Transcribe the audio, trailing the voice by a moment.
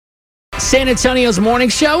San Antonio's morning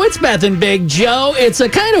show. It's Beth and Big Joe. It's a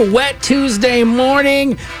kind of wet Tuesday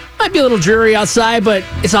morning. Might be a little dreary outside, but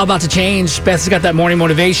it's all about to change. Beth's got that morning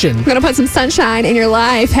motivation. We're going to put some sunshine in your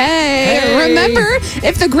life. Hey, remember,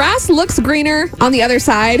 if the grass looks greener on the other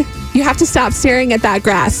side, you have to stop staring at that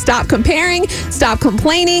grass. Stop comparing, stop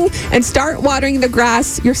complaining, and start watering the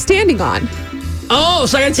grass you're standing on. Oh,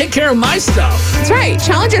 so I got to take care of my stuff. That's right.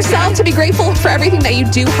 Challenge yourself to be grateful for everything that you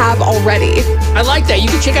do have already. I like that. You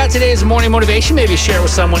can check out today's morning motivation. Maybe share it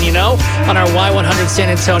with someone you know on our Y100 San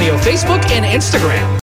Antonio Facebook and Instagram.